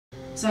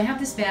So I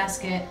have this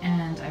basket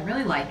and I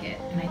really like it,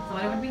 and I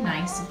thought it would be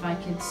nice if I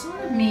could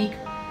sort of make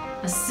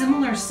a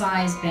similar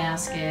size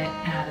basket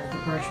out of the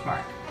birch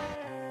bark.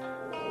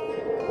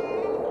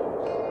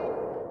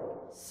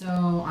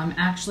 So I'm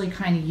actually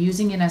kind of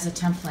using it as a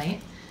template.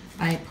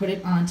 I put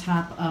it on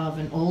top of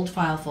an old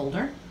file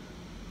folder,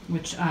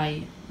 which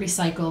I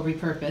recycle,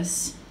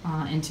 repurpose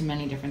into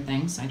many different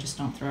things. I just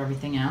don't throw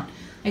everything out.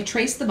 I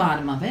traced the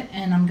bottom of it,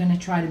 and I'm going to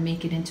try to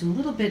make it into a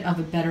little bit of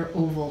a better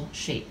oval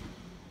shape.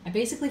 I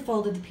basically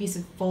folded the piece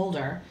of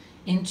folder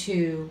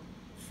into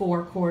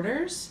 4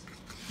 quarters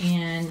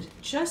and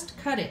just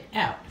cut it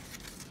out.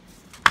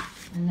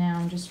 And now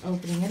I'm just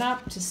opening it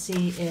up to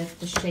see if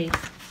the shape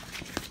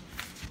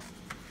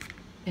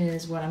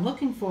is what I'm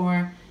looking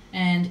for,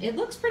 and it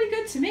looks pretty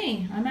good to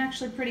me. I'm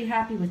actually pretty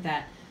happy with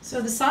that.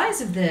 So the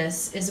size of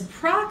this is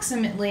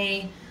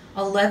approximately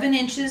 11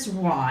 inches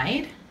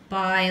wide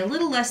by a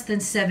little less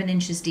than 7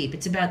 inches deep.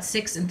 It's about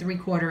 6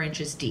 3/4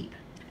 inches deep.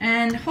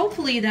 And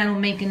hopefully that'll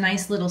make a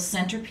nice little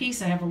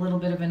centerpiece. I have a little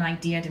bit of an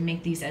idea to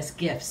make these as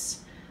gifts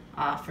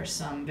for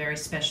some very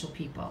special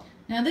people.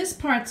 Now this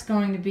part's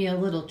going to be a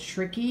little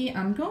tricky.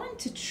 I'm going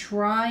to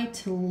try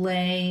to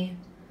lay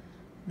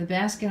the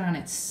basket on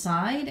its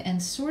side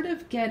and sort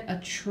of get a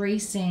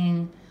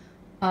tracing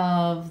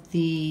of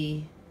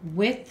the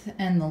width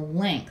and the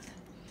length.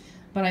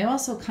 But I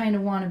also kind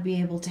of want to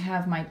be able to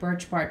have my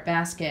birch bark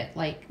basket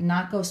like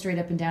not go straight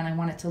up and down. I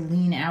want it to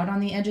lean out on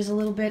the edges a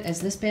little bit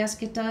as this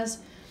basket does.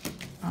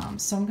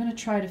 So I'm going to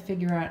try to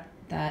figure out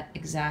that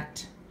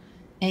exact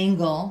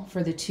angle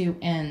for the 2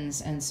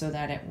 ends and so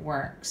that it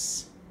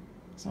works.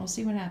 So we'll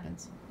see what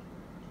happens.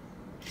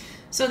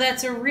 So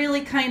that's a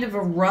really kind of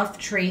a rough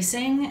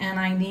tracing, and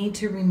I need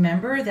to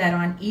remember that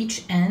on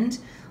each end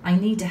I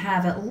need to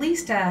have at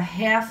least a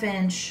 1/2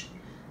 inch,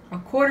 a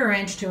 1/4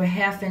 inch to a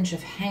 1/2 inch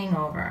of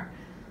hangover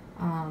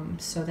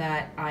so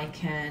that I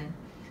can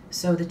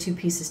sew the 2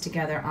 pieces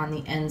together on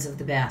the ends of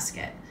the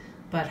basket.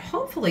 But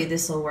hopefully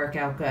this will work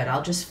out good.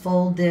 I'll just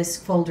fold this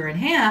folder in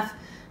half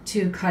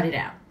to cut it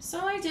out.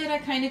 So I did, I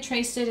kind of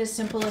traced it as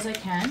simple as I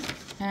can,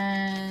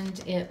 and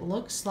it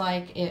looks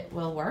like it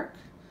will work.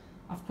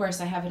 Of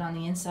course I have it on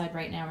the inside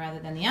right now rather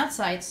than the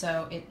outside,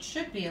 so it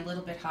should be a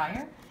little bit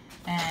higher.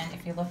 And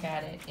if you look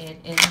at it,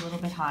 it is a little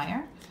bit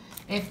higher.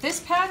 If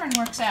this pattern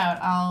works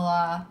out,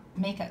 I'll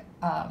make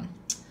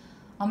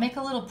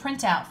a little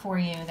printout for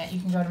you that you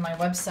can go to my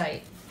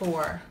website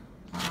for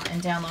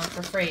and download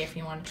for free if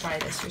you want to try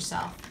this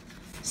yourself.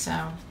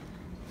 So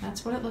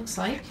that's what it looks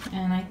like,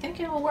 and I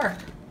think it will work.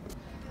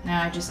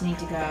 Now I just need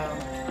to go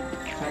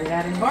cut it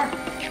out of the bark.